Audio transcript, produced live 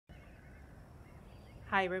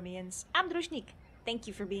Hi Romians, I'm Druzhnik. Thank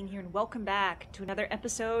you for being here and welcome back to another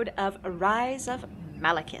episode of Rise of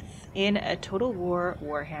Malekith in a Total War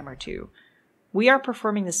Warhammer II. We are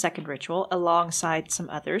performing the second ritual alongside some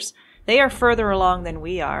others. They are further along than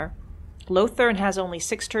we are. Lothern has only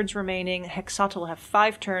 6 turns remaining, Hexotl will have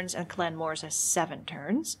 5 turns, and Clan Moors has 7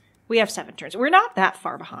 turns. We have 7 turns. We're not that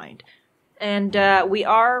far behind. And we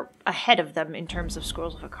are ahead of them in terms of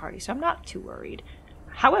Scrolls of Akari, so I'm not too worried.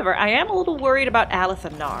 However, I am a little worried about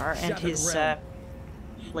Alathanar and his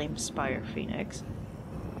Flamespire Phoenix.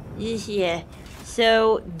 Yeah,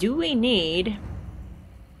 so do we need...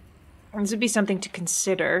 This would be something to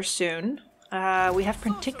consider soon. We have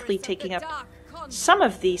Prenticly taking up some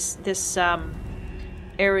of this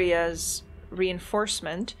area's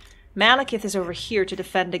reinforcement. Malekith is over here to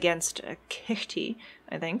defend against Kichti,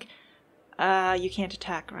 I think. You can't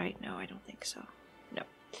attack, right? No, I don't think so. No.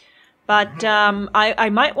 But I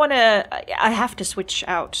might want to... I have to switch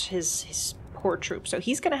out his poor troops. So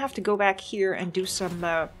he's going to have to go back here and do some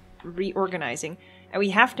reorganizing. And we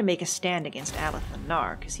have to make a stand against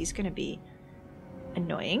Alathanar, because he's going to be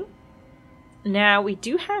annoying. Now, we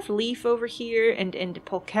do have Leaf over here and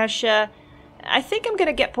Polkesha. I think I'm going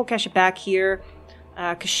to get Polkesha back here,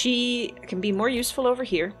 because she can be more useful over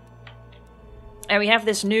here. And we have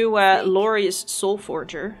this new Lorius Soul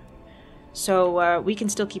Forger. So we can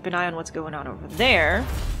still keep an eye on what's going on over there.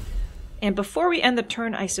 And before we end the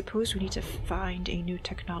turn, I suppose we need to find a new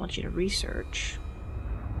technology to research.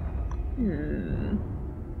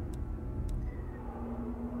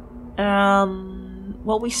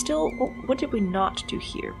 Well, we still... What did we not do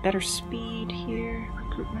here? Better speed here.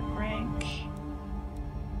 Recruitment rank.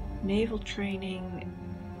 Naval training.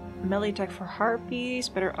 Melee attack for harpies.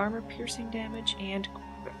 Better armor piercing damage. And...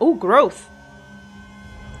 Oh, growth!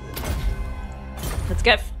 Let's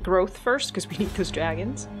get growth first, because we need those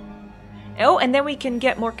dragons. Oh, and then we can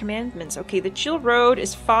get more commandments. Okay, the Chill Road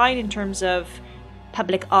is fine in terms of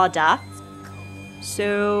public order.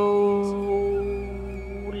 So...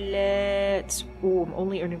 let's... Oh, I'm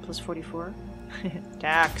only earning plus 44.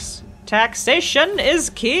 Tax. Taxation is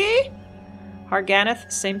key! Harganeth,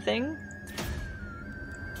 same thing.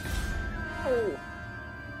 Oh.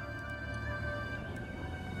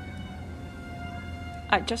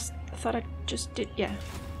 I thought I just did... yeah.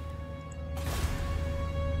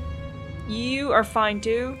 You are fine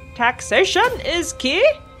too. Taxation is key?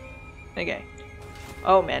 Okay.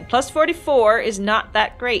 Oh man, plus 44 is not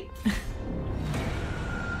that great.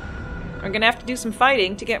 We're gonna have to do some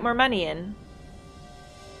fighting to get more money in.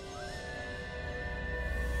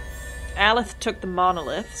 Aleth took the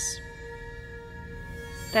monoliths.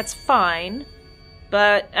 That's fine.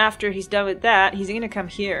 But after he's done with that, he's gonna come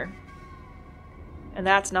here. And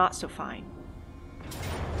that's not so fine.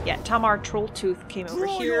 Yeah, Tamar Trolltooth came over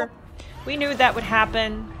here. We knew that would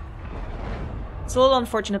happen. It's a little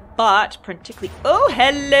unfortunate, but Prenticly... Oh,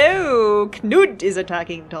 hello! Knud is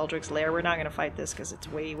attacking Daldrick's lair. We're not going to fight this because it's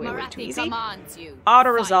way too easy.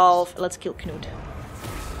 Auto-resolve. Let's kill Knud.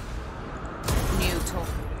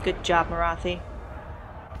 Good job, Marathi.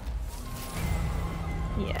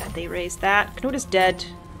 Yeah, they raised that. Knud is dead.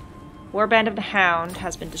 Warband of the Hound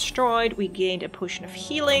has been destroyed. We gained a potion of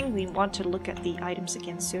healing. We want to look at the items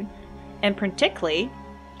again soon. And Prenticly...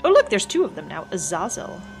 Oh look, there's 2 of them now.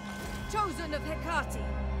 Azazel. Chosen of Hecate.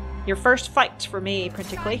 Your first fight for me,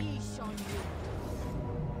 Prenticly.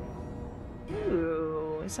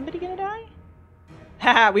 Ooh, is somebody gonna die?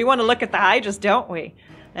 Haha, we want to look at the Hydras, don't we?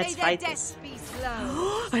 Let's fight this.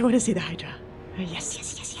 I want to see the Hydra.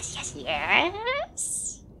 Yes.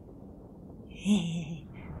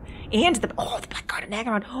 And the Blackguard of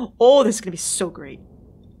Nagaron. Oh, this is gonna be so great.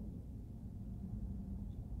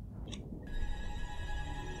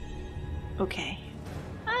 Okay.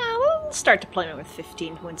 We'll start deployment with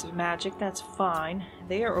 15 points of magic. That's fine.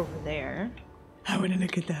 They are over there. I want to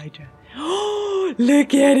look at the Hydra. Oh,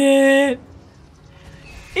 look at it!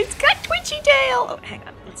 It's got twitchy tail! Oh, hang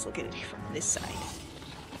on. Let's look at it from this side.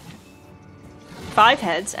 5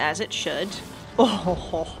 heads, as it should.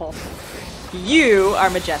 Oh, you are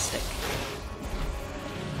majestic.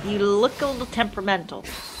 You look a little temperamental.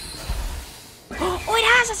 Oh, it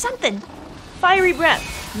has something! Fiery breath.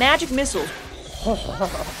 Magic missiles.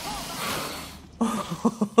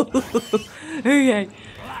 Okay.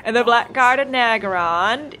 And the Blackguard of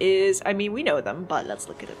Nagaron is... I mean, we know them, but let's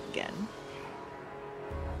look at it again.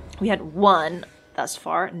 We had 1 thus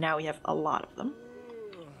far. Now we have a lot of them.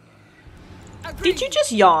 Did you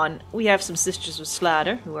just yawn? We have some Sisters of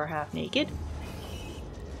Slaughter, who are half naked.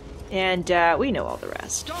 And we know all the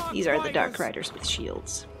rest. These are the Dark Riders with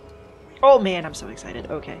shields. Oh man, I'm so excited.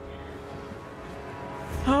 Okay.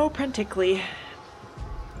 Oh, Prenticly.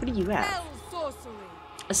 What do you have? Fell sorcery.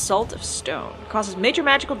 Assault of Stone. Causes major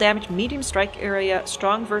magical damage, medium strike area,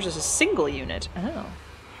 strong versus a single unit. Oh.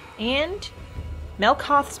 And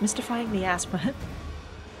Malekith's Mystifying Miasma.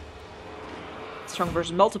 Strong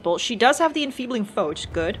versus multiple. She does have the Enfeebling Foe, which is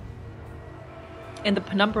good. And the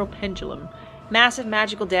Penumbral Pendulum. Massive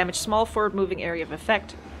magical damage, small forward moving area of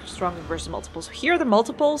effect, strong versus multiples. Here are the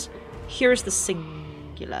multiples. Here's the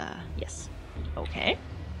singular. Yes. Okay.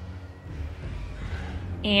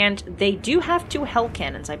 And they do have 2 hell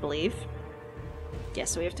cannons, I believe.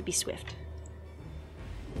 Yes, so we have to be swift.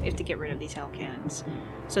 We have to get rid of these hell cannons.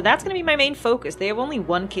 So that's going to be my main focus. They have only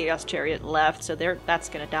 1 Chaos Chariot left, so that's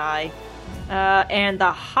going to die. And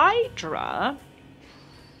the Hydra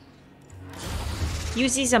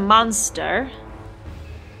uses a monster.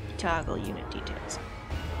 Toggle unit details.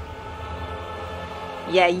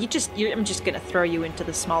 Yeah, I'm just going to throw you into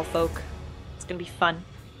the small folk. It's going to be fun.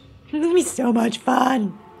 It's going to be so much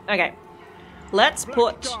fun. Okay. Let's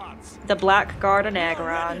put the Black Guard and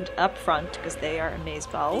Agarond up front, because they are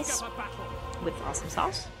amazeballs. With awesome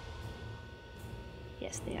sauce.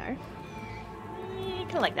 Yes, they are.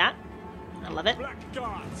 Kind of like that. I love it.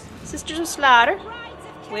 Sisters of Slaughter.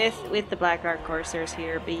 With the Black Guard Corsairs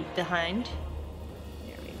here behind.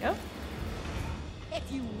 There we go. If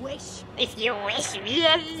you wish. If you wish.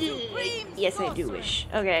 Yes, I do wish.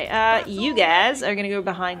 Okay, you guys are gonna go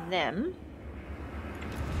behind them.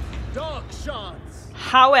 Dark shards.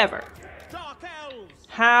 However, Dark elves.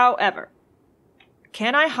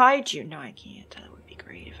 can I hide you? No, I can't. That would be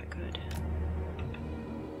great if I could.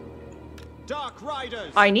 Dark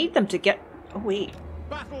riders. I need them to get. Oh wait,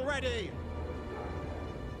 Battle ready.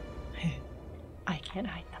 I can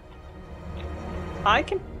hide them. I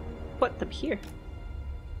can put them here.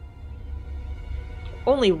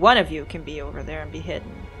 Only one of you can be over there and be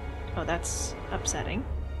hidden. Oh, that's upsetting.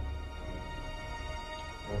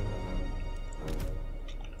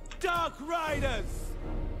 Dark riders.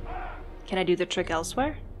 Can I do the trick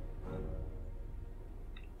elsewhere?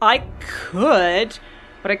 I could.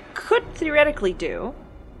 What I could theoretically do,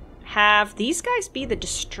 have these guys be the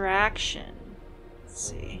distraction. Let's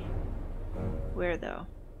see. Where though?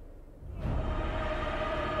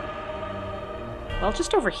 Well,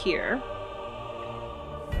 just over here.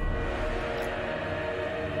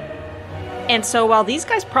 And so while these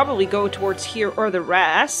guys probably go towards here or the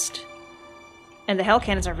rest, and the hell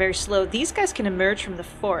cannons are very slow, these guys can emerge from the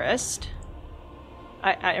forest.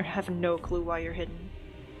 I have no clue why you're hidden.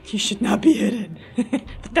 You should not be hidden.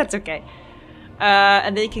 But that's okay.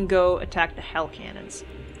 And they can go attack the hell cannons.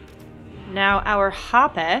 Now our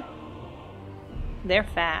Hape, they're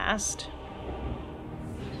fast.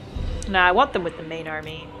 Now I want them with the main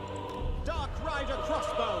army. Dark rider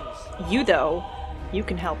crossbows. You though, you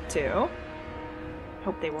can help too.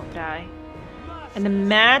 Hope they won't die. And the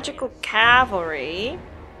magical cavalry,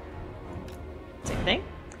 same thing.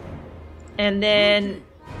 And then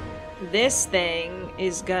this thing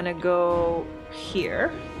is gonna go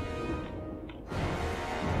here.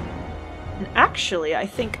 And actually, I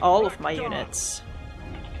think all of my units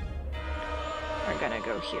are gonna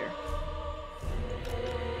go here.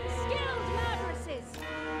 Skilled mavresses.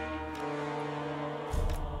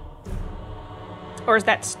 Or is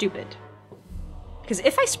that stupid? Because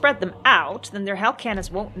if I spread them out, then their hell cannons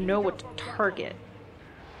won't know what to target.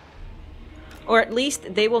 Or at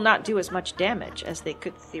least they will not do as much damage as they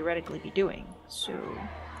could theoretically be doing. So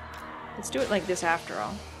let's do it like this after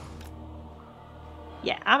all.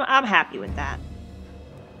 Yeah, I'm happy with that.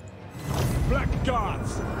 Black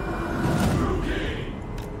guards.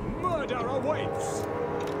 Murder awaits.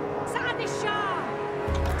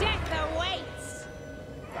 Sadishar. Death awaits.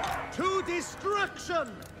 To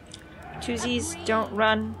destruction. Twosies, don't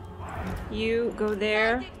run. You go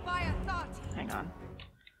there. Guided by authority. Hang on.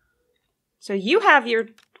 So you have your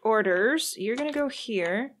orders. You're gonna go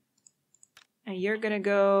here. And you're gonna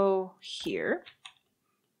go here.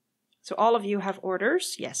 So all of you have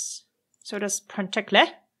orders. Yes. So does Prenticly.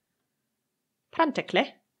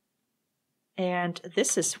 Prenticly. And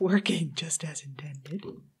this is working just as intended.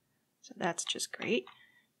 So that's just great.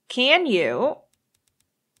 Can you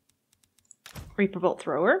Reaper Bolt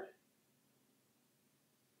Thrower?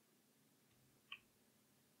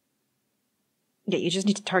 Yeah, you just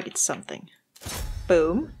need to target something.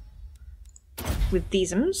 Boom. With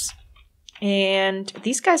thesems. And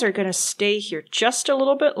these guys are going to stay here just a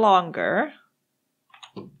little bit longer.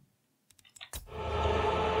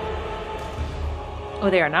 Oh,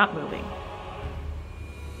 they are not moving.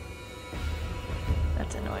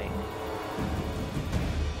 That's annoying.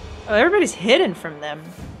 Oh, everybody's hidden from them.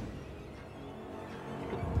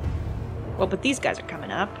 Well, but these guys are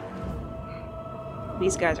coming up.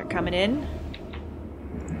 These guys are coming in.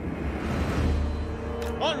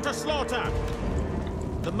 On to slaughter!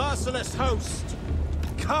 The merciless host!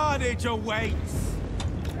 Carnage awaits!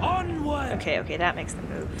 Onward! Okay, that makes them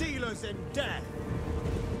move. Dealers in death!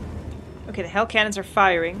 Okay, the hell cannons are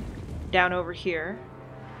firing down over here.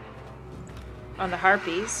 On the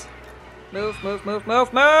harpies. Move!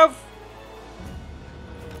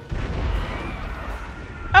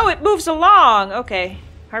 Oh, it moves along! Okay.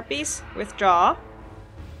 Harpies, withdraw.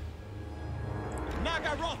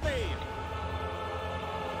 Nagarothi!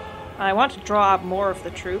 I want to draw up more of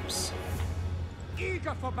the troops.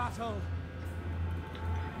 Eager for battle!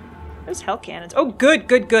 Those hell cannons. Oh,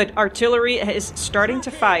 good. Artillery is starting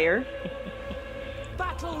to fire.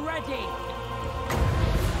 Battle ready.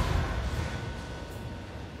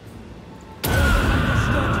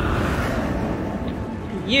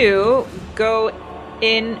 You go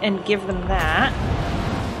in and give them that.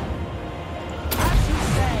 As you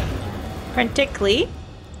say. Prenticly.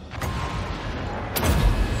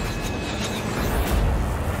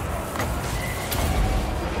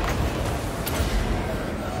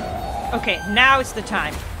 Okay, now it's the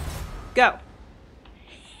time. Go.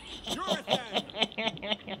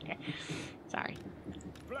 Sorry.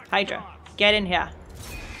 Hydra, get in here.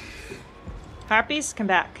 Harpies, come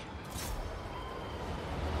back.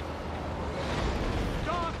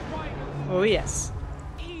 Oh yes.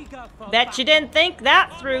 Bet you didn't think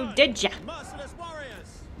that through, did ya? Merciless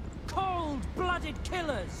warriors! Cold-blooded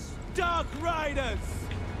killers. Dark Riders!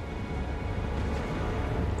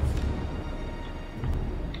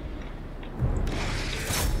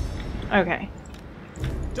 Okay.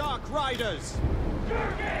 Dark Riders!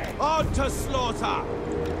 On to slaughter!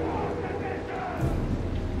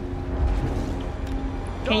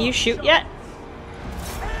 Can you shoot yet?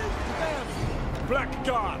 Black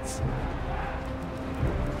Guards!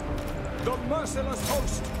 The merciless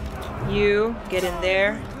host! You get in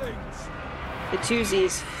there. The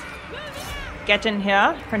twosies. Get in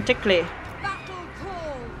here. Prenticly. Battle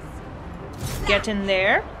calls. Get in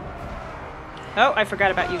there. Oh, I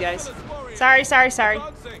forgot about you guys. Sorry.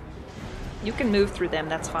 You can move through them,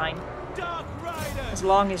 that's fine. Dark Riders! As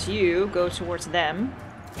long as you go towards them.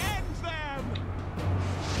 End them!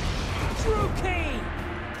 Druzhnik.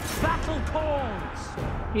 Battle calls.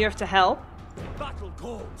 You have to help. Battle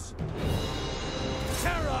calls!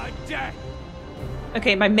 Terror and death!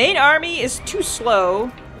 Okay, my main army is too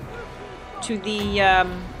slow to the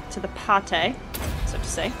pate, so to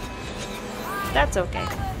say. That's okay.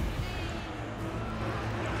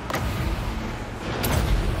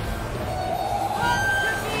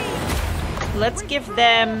 Let's give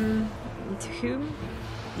them to whom?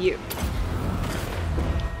 You.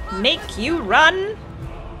 Make you run.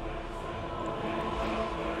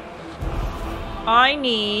 I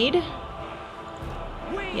need...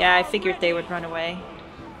 Yeah, I figured they would run away.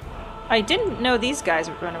 I didn't know these guys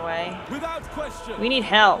would run away. Without question! We need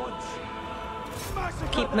help.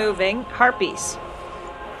 Massacre Keep them. moving. Harpies.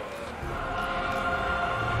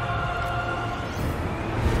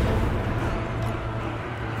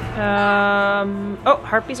 Oh,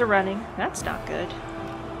 harpies are running. That's not good.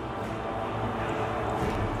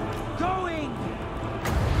 Going.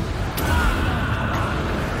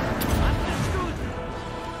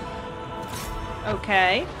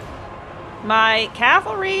 Okay. My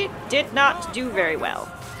cavalry did not do very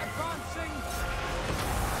well. Advancing.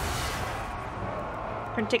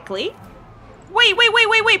 Prenticly.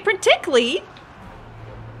 Wait! Prenticly?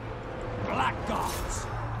 Black Guards!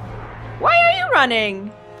 Why are you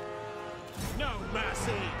running? No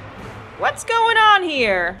mercy! What's going on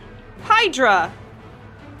here? Hydra!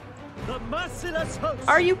 The merciless host!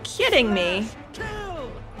 Are you kidding me?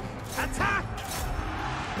 Kill! Attack!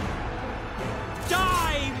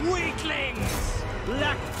 Die, weaklings!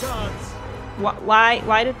 Black Guards!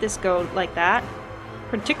 Why did this go like that?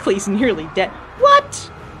 Prenticly's nearly dead.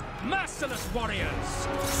 What? Merciless warriors!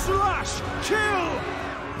 Slash! Kill!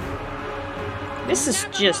 This is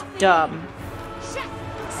just dumb.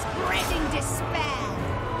 Spreading despair.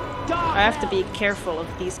 I have to be careful of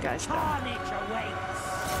these guys though. Carnage awaits.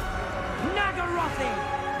 Nagarothi.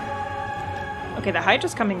 Okay, the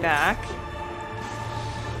Hydra's coming back.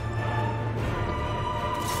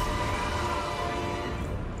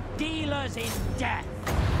 Dealers in death.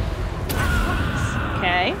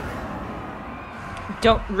 Okay.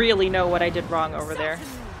 Don't really know what I did wrong over there.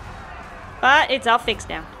 But it's all fixed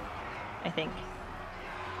now. I think.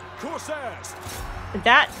 Corsairs!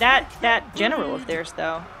 That general of theirs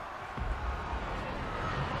though.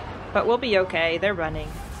 But we'll be okay, they're running.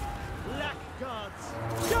 Black Guards!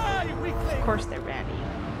 Die, weakling! Of course they're ready.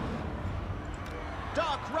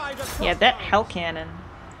 Dark Yeah, that hell cannon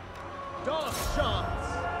Dark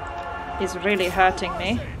shots. is really hurting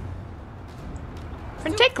me.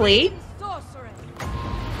 Prenticly, Sorcery.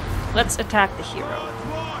 let's attack the hero.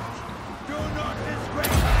 Do not disgrace.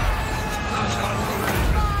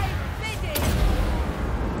 My bidding.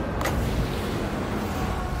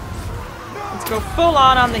 Let's go full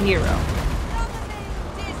on the hero. Summoning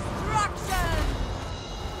destruction.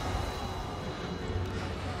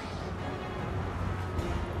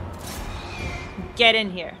 Get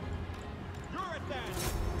in here. You're at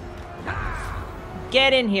that.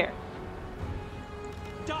 Get in here.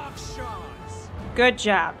 Dark shards. Good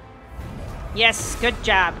job. Yes, good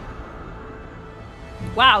job.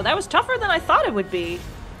 Wow, that was tougher than I thought it would be.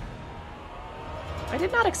 I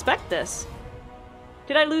did not expect this.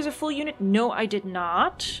 Did I lose a full unit? No, I did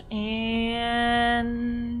not.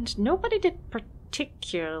 And nobody did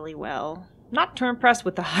particularly well. Not too impressed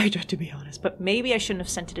with the Hydra, to be honest, but maybe I shouldn't have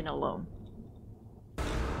sent it in alone.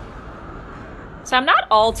 So I'm not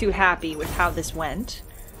all too happy with how this went.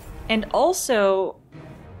 And also,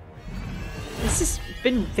 this has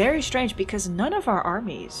been very strange because none of our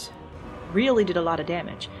armies really did a lot of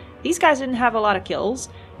damage. These guys didn't have a lot of kills.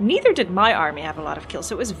 Neither did my army have a lot of kills,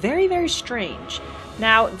 so it was very, very strange.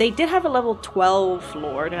 Now, they did have a level 12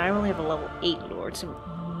 Lord, and I only have a level 8 Lord, so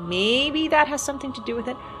maybe that has something to do with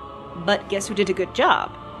it. But guess who did a good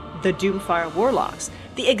job? The Doomfire Warlocks.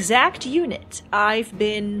 The exact unit I've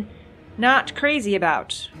been not crazy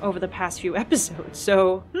about over the past few episodes,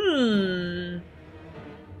 so,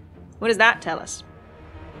 what does that tell us?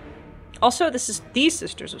 Also, these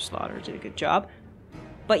Sisters of Slaughter did a good job.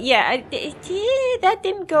 But yeah, that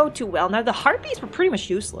didn't go too well. Now, the Harpies were pretty much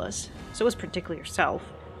useless. So was Prenticly herself.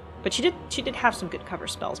 But she did have some good cover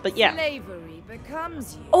spells, but yeah. Slavery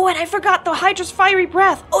becomes you. Oh, and I forgot the Hydra's Fiery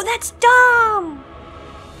Breath! Oh, that's dumb!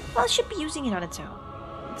 Well, it should be using it on its own.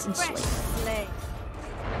 It's Fresh enslaved. slave.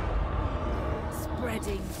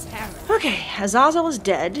 Spreading terror. Okay, Azazel is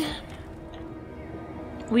dead.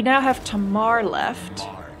 We now have Tamar left.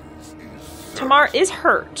 Tamar is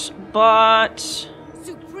hurt, but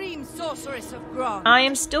Supreme sorceress of Grog. I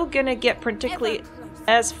am still gonna get Prenticly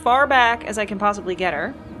as far back as I can possibly get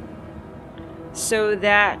her, so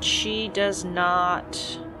that she does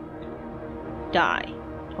not die,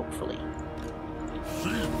 hopefully.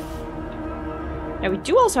 Now we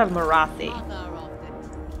do also have Marathi,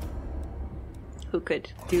 who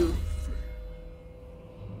could do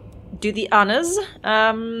the honors.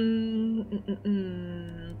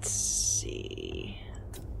 Let's see.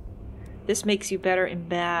 This makes you better in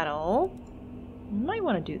battle. You might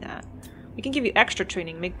want to do that. We can give you extra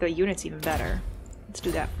training, make the units even better. Let's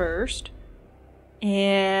do that first.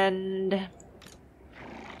 And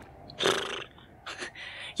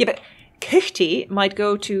yeah, but Kichti might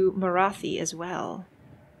go to Marathi as well.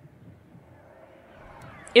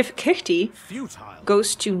 If Kichti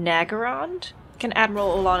goes to Nagarond, can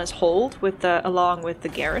Admiral Alana's hold with along with the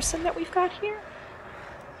garrison that we've got here?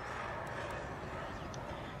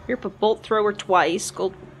 Here, put Bolt Thrower twice,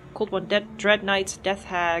 Cold One, Dread Knights, Death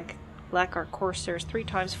Hag, Black Ark Corsairs 3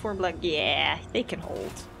 times, 4 Black. Yeah, they can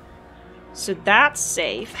hold. So that's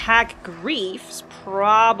safe. Hag Grief's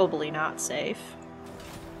probably not safe.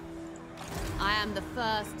 I am the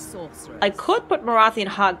first sorcerer. I could put Marathi and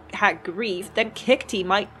Hag Grief, then Kichti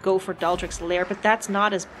might go for Daldric's Lair, but that's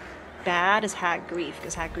not as bad as Hag Grief,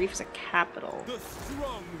 because Hag Grief is a capital The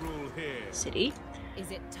strong rule here. city. Is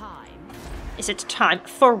it time? Is it time?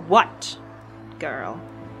 For what, girl?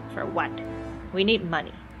 For what? We need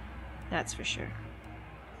money. That's for sure.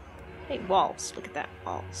 Hey, walls. Look at that,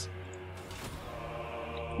 walls.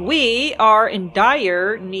 We are in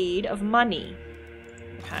dire need of money.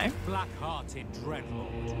 Okay. Black-hearted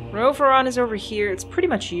dreadlord. Roveron is over here. It's pretty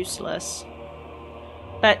much useless.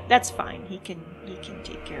 But that's fine. He can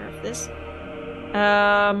take care of this.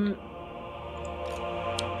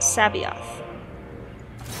 Sabiath.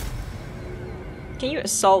 Can you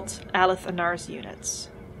assault Alith Anar's units?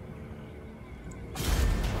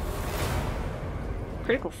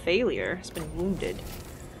 Critical failure. Has been wounded.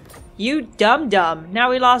 You dum-dum.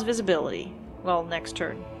 Now we lost visibility. Well, next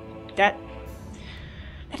turn. That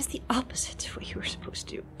is the opposite of what you were supposed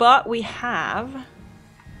to do. But we have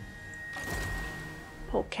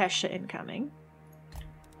Polkesha incoming.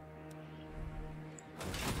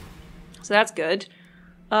 So that's good.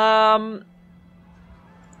 I'm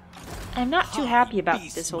not too happy about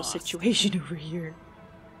this whole situation over here.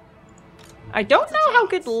 I don't know how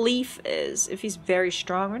good Leaf is, if he's very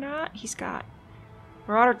strong or not. He's got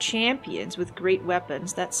Marauder champions with great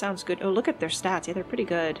weapons. That sounds good. Oh, look at their stats. Yeah, they're pretty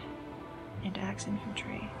good. And axe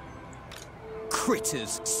infantry.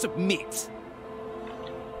 Critters, submit!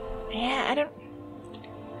 Yeah, I don't...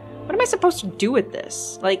 What am I supposed to do with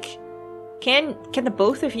this? Like, can the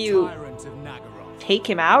both of you Tyrant of Nagaroth. take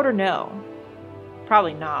him out or no?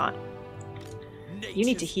 Probably not. You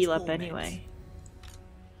need to Nature's heal up torment. anyway.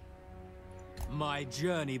 My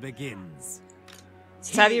journey begins.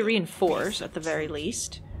 Let's have you reinforce at the very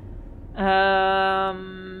least. We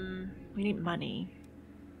need money.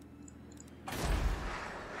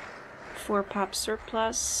 4 pop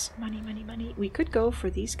surplus. Money, money, money. We could go for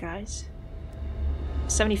these guys.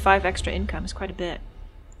 75 extra income is quite a bit.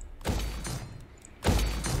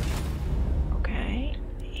 Okay.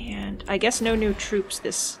 And I guess no new troops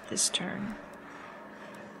this turn.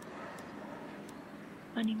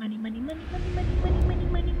 Money, money, money, money, money, money, money, money,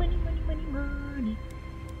 money, money, money, money, money.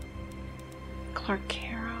 Clark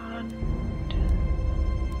Caron.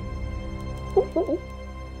 Ooh, ooh, ooh.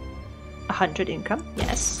 100 income,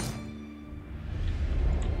 yes.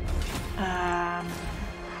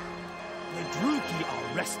 The Druki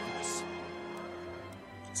are restless.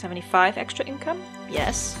 75 extra income,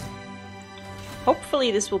 yes.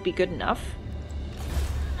 Hopefully this will be good enough.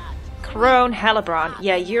 Crone Helibron,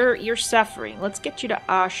 yeah, you're suffering. Let's get you to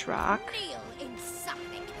Ashrak. Kneel in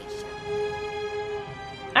supplication.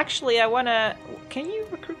 Actually, I wanna... Can you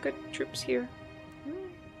recruit good troops here?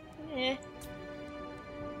 Eh.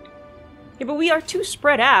 Yeah, but we are too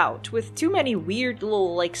spread out with too many weird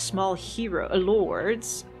little, like, small hero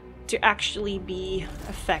lords to actually be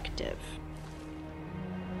effective.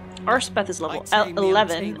 Arspeth is level I tame the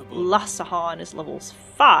 11. untamable. Lassahan is levels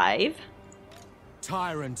 5.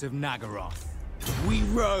 Tyrant of Nagaroth. We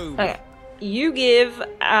roam. Okay. You give,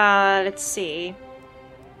 let's see.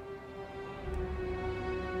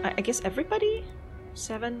 I guess everybody?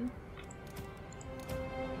 7?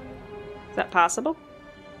 Is that possible?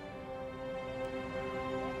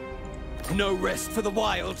 No rest for the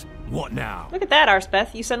wild. What now? Look at that,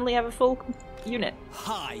 Arspeth. You suddenly have a full unit.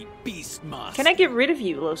 High beast master. Can I get rid of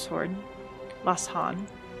you, Loshorn? Lashan.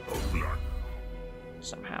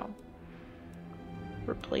 Somehow.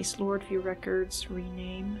 Replace Lord View Records.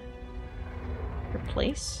 Rename.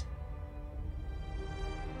 Replace?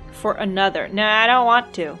 For another. Nah, I don't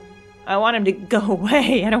want to. I want him to go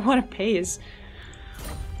away. I don't want to pay his...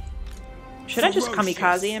 Should I just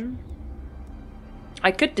kamikaze him? I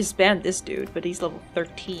could disband this dude, but he's level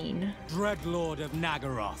 13. Dreadlord of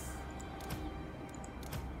Nagaroth.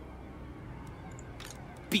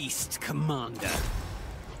 Beast commander.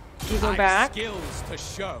 You go I've back. skills to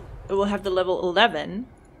show. We'll have the level 11.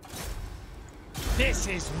 This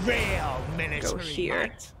is real military Go here.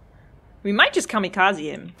 might. We might just kamikaze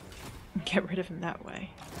him. And get rid of him that way.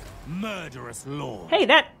 Murderous lord. Hey,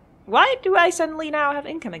 that... Why do I suddenly now have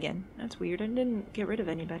income again? That's weird. I didn't get rid of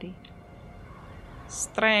anybody.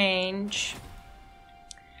 Strange.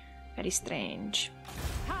 Very strange.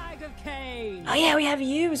 Hag of Cain. Oh yeah, we have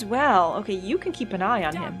you as well. Okay, you can keep an eye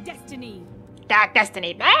on him. Dark Destiny. Dark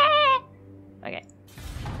Destiny. Ah! Okay.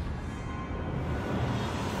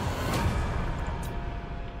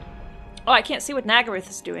 Oh, I can't see what Nagaroth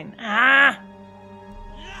is doing. Ah!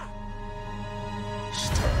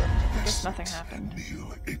 I guess nothing happened.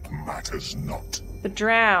 Kneel, it matters not. The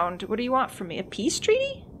Drowned. What do you want from me? A peace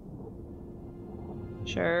treaty?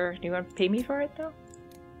 Sure. Do you want to pay me for it, though?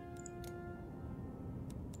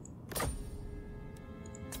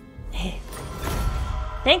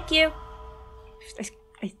 Thank you!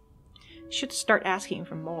 I should start asking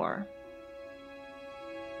for more.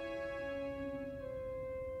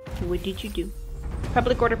 What did you do?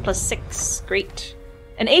 Public Order +6. Great.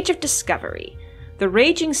 An Age of Discovery. The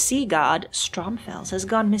raging sea god, Stromfels, has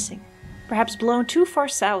gone missing. Perhaps blown too far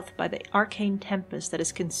south by the arcane tempest that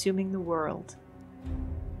is consuming the world.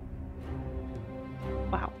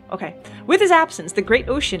 Wow, okay. With his absence, the great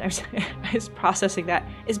ocean, I was processing that,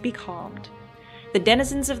 is becalmed. The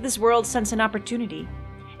denizens of this world sense an opportunity.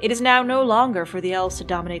 It is now no longer for the elves to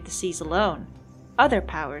dominate the seas alone. Other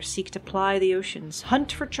powers seek to ply the oceans,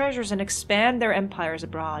 hunt for treasures, and expand their empires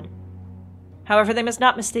abroad. However, they must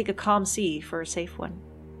not mistake a calm sea for a safe one.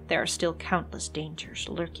 There are still countless dangers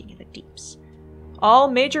lurking in the deeps.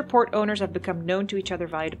 All major port owners have become known to each other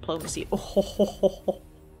via diplomacy. Oh, ho, ho, ho, ho.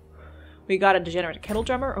 We got a degenerate kettle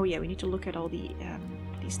drummer. Oh yeah, we need to look at all the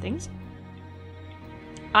these things.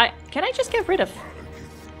 Can I just get rid of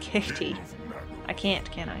Kichti? I can't,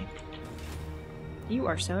 can I? You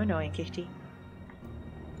are so annoying, Kichti.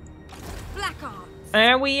 Black Arts.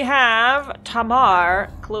 And we have Tamar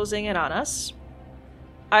closing in on us.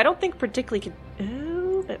 I don't think Prenticly can...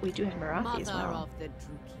 Oh, but we do have Marathi as Mother well. of the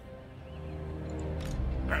Druki.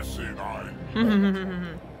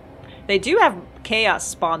 Essing They do have Chaos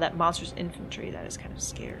spawn that monster's infantry. That is kind of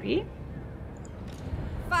scary.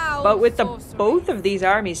 Foul But with both of these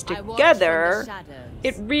armies together,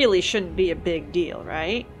 it really shouldn't be a big deal,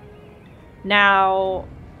 right? Now,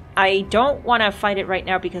 I don't want to fight it right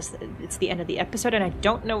now because it's the end of the episode, and I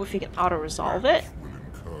don't know if we can auto-resolve it.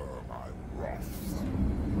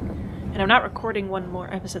 And I'm not recording one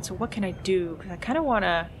more episode, so what can I do? Because I kind of want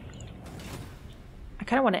to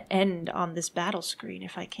end on this battle screen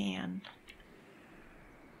if I can.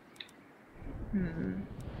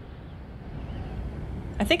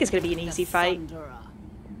 I think it's going to be an easy fight.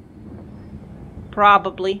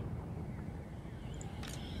 Probably.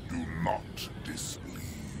 Do not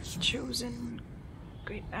displease. Chosen.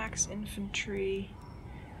 Great Axe Infantry.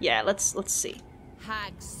 Yeah, let's see.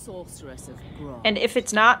 Hag Sorceress of Grog. And if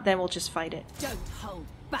it's not, then we'll just fight it. Don't hold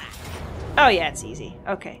back. Oh yeah, it's easy.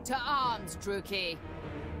 Okay. To arms, Druzhnik.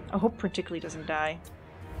 I hope Prenticly doesn't die.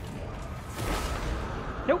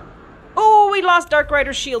 Nope. Oh, we lost Dark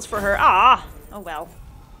Rider's shields for her. Ah! Oh well.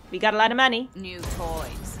 We got a lot of money. New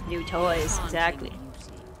toys. New toys, exactly.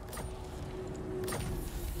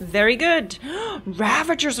 Very good.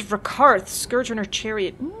 Ravagers of Rakarth, Scourge on her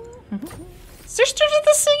chariot. Sisters of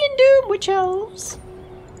the Singing Doom, Witch Elves.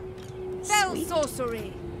 Spell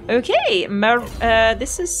sorcery. Okay,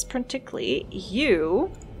 this is Prenticly.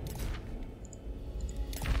 You.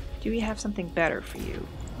 Do we have something better for you?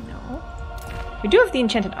 No. We do have the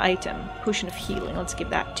enchanted item, Potion of Healing. Let's give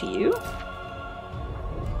that to you.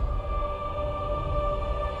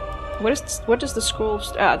 What does the scroll?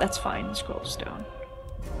 Ah, that's fine. The scroll of stone.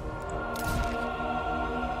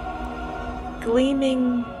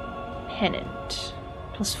 Gleaming Pennant.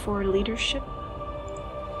 +4 leadership.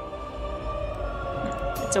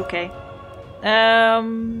 It's okay.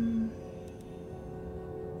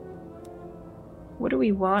 What do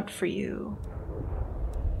we want for you?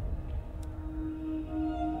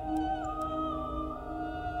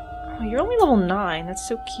 Oh, you're only level 9. That's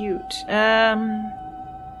so cute.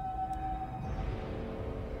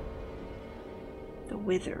 The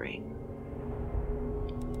Withering.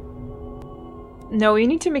 No, you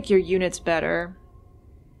need to make your units better.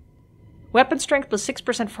 Weapon strength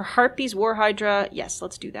 +6% for Harpies, War Hydra. Yes,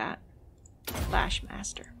 let's do that. Lash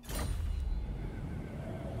Master.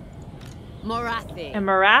 Morathi. And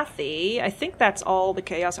Morathi, I think that's all the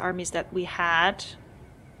Chaos armies that we had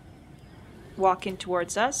walking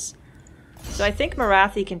towards us. So I think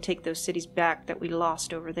Morathi can take those cities back that we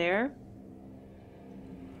lost over there.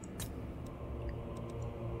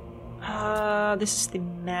 This is the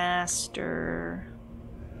Master.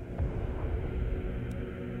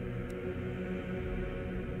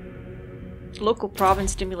 Local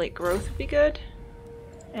province stimulate growth would be good.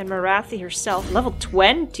 And Morathi herself, level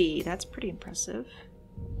 20. That's pretty impressive.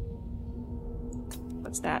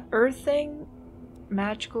 What's that? Earthing,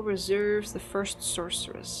 magical reserves, the first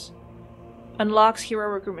sorceress. Unlocks hero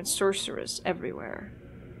recruitment sorceress everywhere.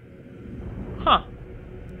 Huh.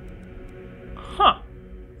 Huh.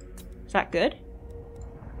 Is that good?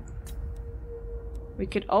 We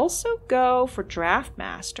could also go for Draft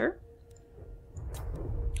Master.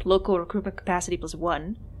 Local recruitment capacity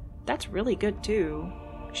 +1. That's really good too.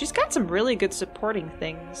 She's got some really good supporting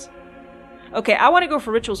things. Okay, I want to go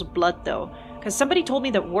for Rituals of Blood though, because somebody told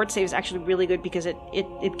me that Ward Save is actually really good because it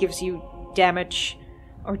gives you damage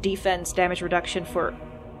or defense damage reduction for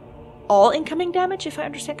all incoming damage, if I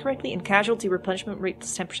understand correctly, and casualty replenishment rate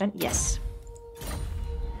 +10%. Yes.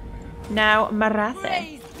 Now, Marathe.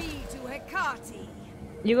 Praise be to Hecate.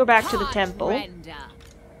 You go back to the temple. Render.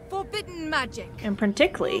 Forbidden magic. And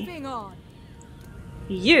Prenticly, Moving on.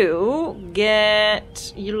 you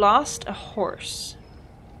lost a horse.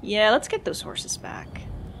 Yeah, let's get those horses back.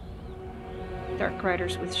 Dark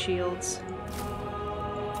Riders with shields.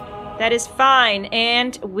 That is fine,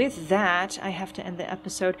 and with that, I have to end the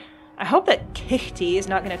episode. I hope that Kichti is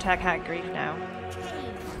not going to attack Hagrief now.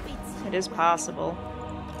 It is possible.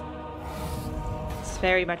 It's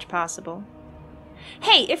very much possible.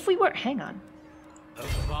 Hey, if we were... Hang on. A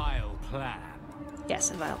vile plan. Yes,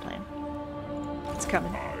 a vile plan. It's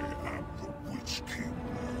coming. I am the Witch King.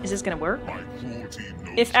 Is this going to work? My cruelty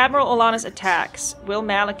knows If Admiral Olanus attacks, will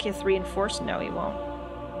Malekith reinforce? No, he won't.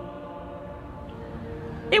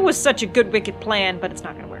 It was such a good wicked plan, but it's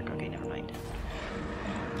not going to work. Okay, never mind.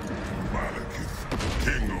 Malekith,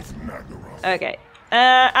 King of Nagaroth. Okay.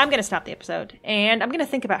 I'm going to stop the episode, and I'm going to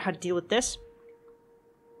think about how to deal with this.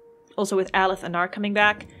 Also with Alith Anar coming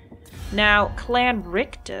back. Now, Clan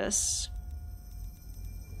Rictus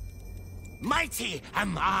Mighty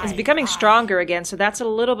am I. is becoming stronger again, so that's a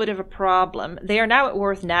little bit of a problem. They are now at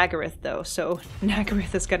war with Nagaroth, though, so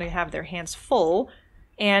Nagaroth is going to have their hands full,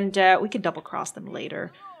 and we can double-cross them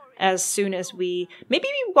later. as soon as we... Maybe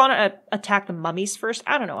we want to attack the mummies first.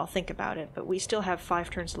 I don't know. I'll think about it. But we still have 5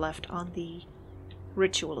 turns left on the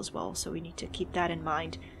ritual as well, so we need to keep that in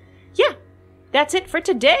mind. Yeah, that's it for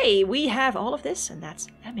today. We have all of this, and that's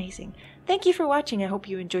amazing. Thank you for watching. I hope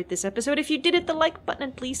you enjoyed this episode. If you did, hit the like button,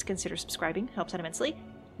 and please consider subscribing. Helps out immensely.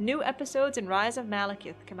 New episodes in Rise of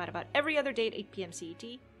Malekith come out about every other day at 8 p.m. CET,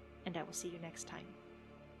 and I will see you next time.